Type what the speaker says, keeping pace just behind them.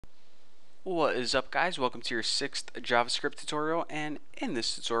What is up, guys? Welcome to your 6th JavaScript tutorial, and in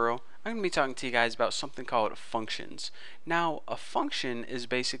this tutorial I'm going to be talking to you guys about something called functions. Now, a function is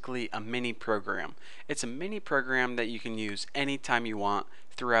basically a mini program. It's a mini program that you can use anytime you want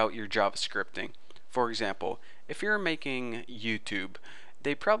throughout your JavaScripting. For example, if you're making YouTube,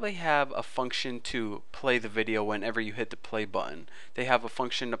 they probably have a function to play the video whenever you hit the play button. They have a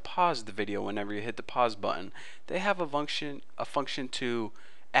function to pause the video whenever you hit the pause button. They have a function to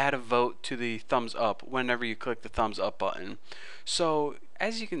add a vote to the thumbs up whenever you click the thumbs up button. So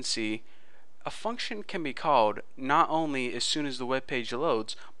as you can see, a function can be called not only as soon as the web page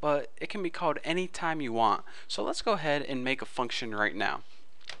loads, but it can be called anytime you want. So let's go ahead and make a function right now.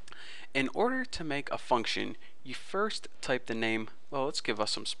 In order to make a function, you first type the name, well, let's give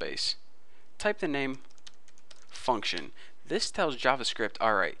us some space. Type the name function. This tells JavaScript,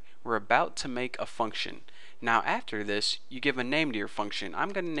 alright, we're about to make a function. Now after this, you give a name to your function. I'm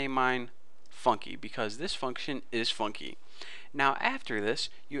going to name mine funky because this function is funky. Now after this,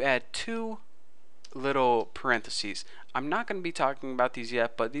 you add two little parentheses. I'm not going to be talking about these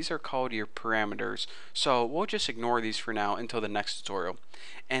yet, but these are called your parameters. So we'll just ignore these for now until the next tutorial.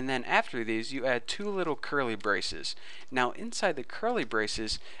 And then after these, you add two little curly braces. Now inside the curly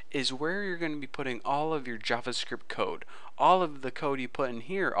braces is where you're going to be putting all of your JavaScript code. All of the code you put in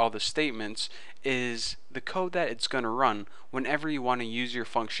here, all the statements, is the code that it's going to run whenever you want to use your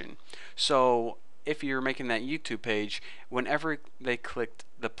function. So if you're making that YouTube page, whenever they clicked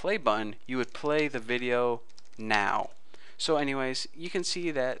the play button, you would play the video now. So anyways, you can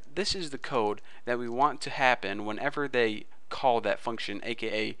see that this is the code that we want to happen whenever they call that function,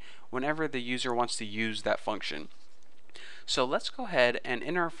 aka whenever the user wants to use that function. So let's go ahead and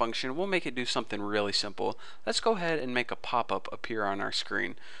in our function, we'll make it do something really simple. Let's go ahead and make a pop-up appear on our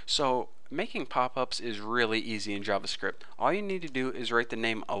screen. So making pop-ups is really easy in JavaScript. All you need to do is write the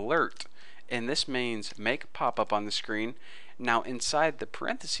name alert, and this means make a pop-up on the screen. Now inside the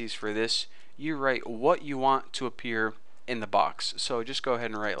parentheses for this, you write what you want to appear in the box. So just go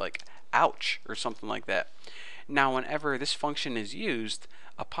ahead and write like ouch or something like that. Now whenever this function is used,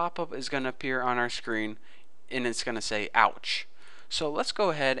 a pop-up is going to appear on our screen and it's going to say ouch. So let's go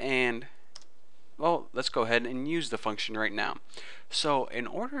ahead and use the function right now. So in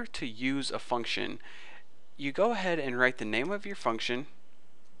order to use a function, you go ahead and write the name of your function,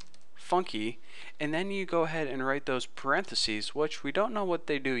 funky, and then you go ahead and write those parentheses, which we don't know what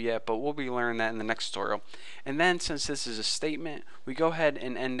they do yet, but we'll be learning that in the next tutorial. And then since this is a statement, we go ahead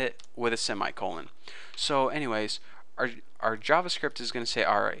and end it with a semicolon. So anyways, our JavaScript is going to say,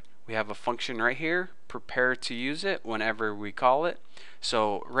 alright, we have a function right here, prepare to use it whenever we call it.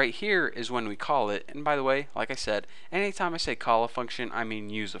 So right here is when we call it, and by the way, like I said, anytime I say call a function, I mean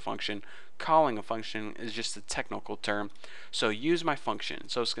use a function. Calling a function is just a technical term. So use my function.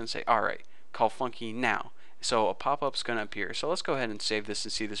 So it's going to say, alright, call funky now. So a pop-up is going to appear. So let's go ahead and save this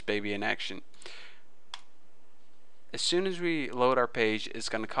and see this baby in action. As soon as we load our page, it's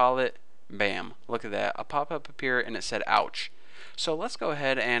going to call it, bam, look at that, a pop-up appeared and it said ouch. So let's go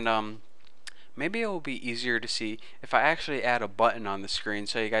ahead and maybe it will be easier to see if I actually add a button on the screen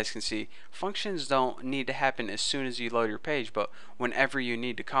so you guys can see functions don't need to happen as soon as you load your page, but whenever you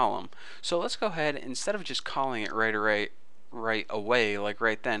need to call them. So let's go ahead, instead of just calling it right away, like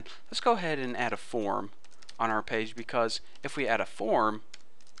right then, let's go ahead and add a form on our page, because if we add a form,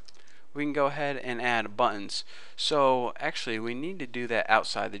 we can go ahead and add buttons. So actually we need to do that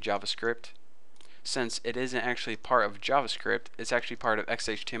outside the JavaScript. Since it isn't actually part of JavaScript, it's actually part of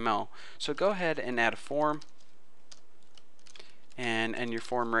XHTML. So go ahead and add a form and your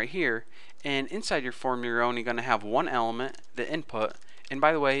form right here. And inside your form, you're only going to have one element, the input. And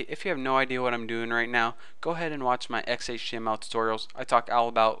by the way, if you have no idea what I'm doing right now, go ahead and watch my XHTML tutorials. I talk all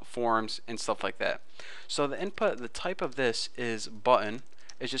about forms and stuff like that. So the input, the type of this is button.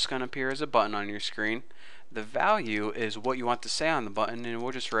 It's just going to appear as a button on your screen. The value is what you want to say on the button, and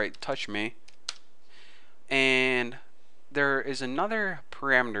we'll just write touch me. And there is another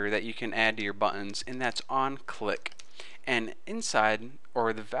parameter that you can add to your buttons, and that's on click. And inside,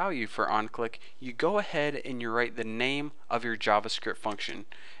 or the value for on click, you go ahead and you write the name of your JavaScript function.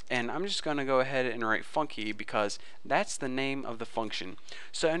 And I'm just going to go ahead and write funky because that's the name of the function.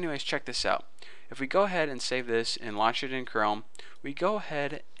 So anyways, check this out. If we go ahead and save this and launch it in Chrome, we go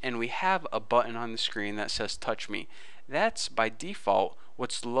ahead and we have a button on the screen that says touch me. That's by default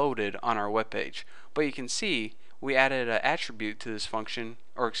what's loaded on our web page. But you can see we added an attribute to this function,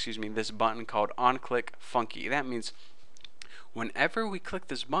 or excuse me, this button called onClickFunky. That means whenever we click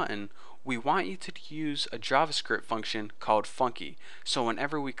this button, we want you to use a JavaScript function called funky. So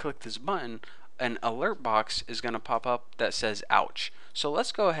whenever we click this button, an alert box is going to pop up that says ouch. So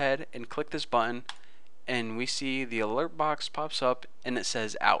let's go ahead and click this button, and we see the alert box pops up and it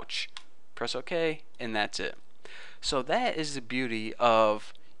says ouch. Press OK, and that's it. So that is the beauty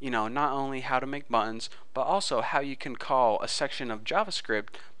of not only how to make buttons, but also how you can call a section of JavaScript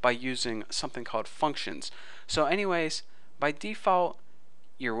by using something called functions. So anyways, by default,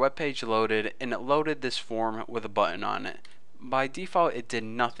 your web page loaded, and it loaded this form with a button on it. By default, it did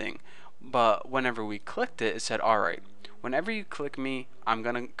nothing, but whenever we clicked it, it said, alright, whenever you click me, I'm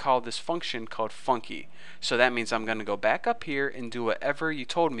going to call this function called funky. So that means I'm going to go back up here and do whatever you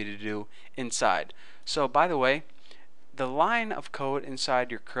told me to do inside. So by the way, the line of code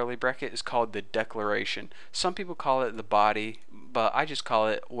inside your curly bracket is called the declaration. Some people call it the body, but I just call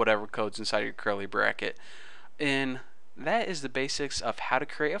it whatever code's inside your curly bracket. And that is the basics of how to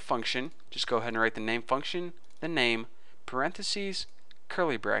create a function. Just go ahead and write the name function, the name, parentheses,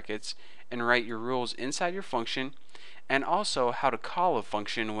 curly brackets, and write your rules inside your function, and also how to call a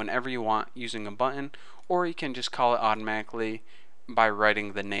function whenever you want using a button, or you can just call it automatically by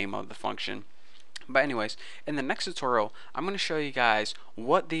writing the name of the function. But anyways, in the next tutorial, I'm going to show you guys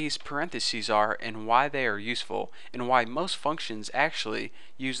what these parentheses are and why they are useful, and why most functions actually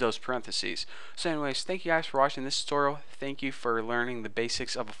use those parentheses. So anyways, thank you guys for watching this tutorial. Thank you for learning the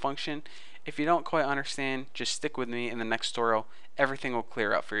basics of a function. If you don't quite understand, just stick with me in the next tutorial. Everything will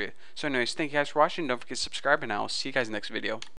clear up for you. So anyways, thank you guys for watching. Don't forget to subscribe, and I will see you guys in the next video.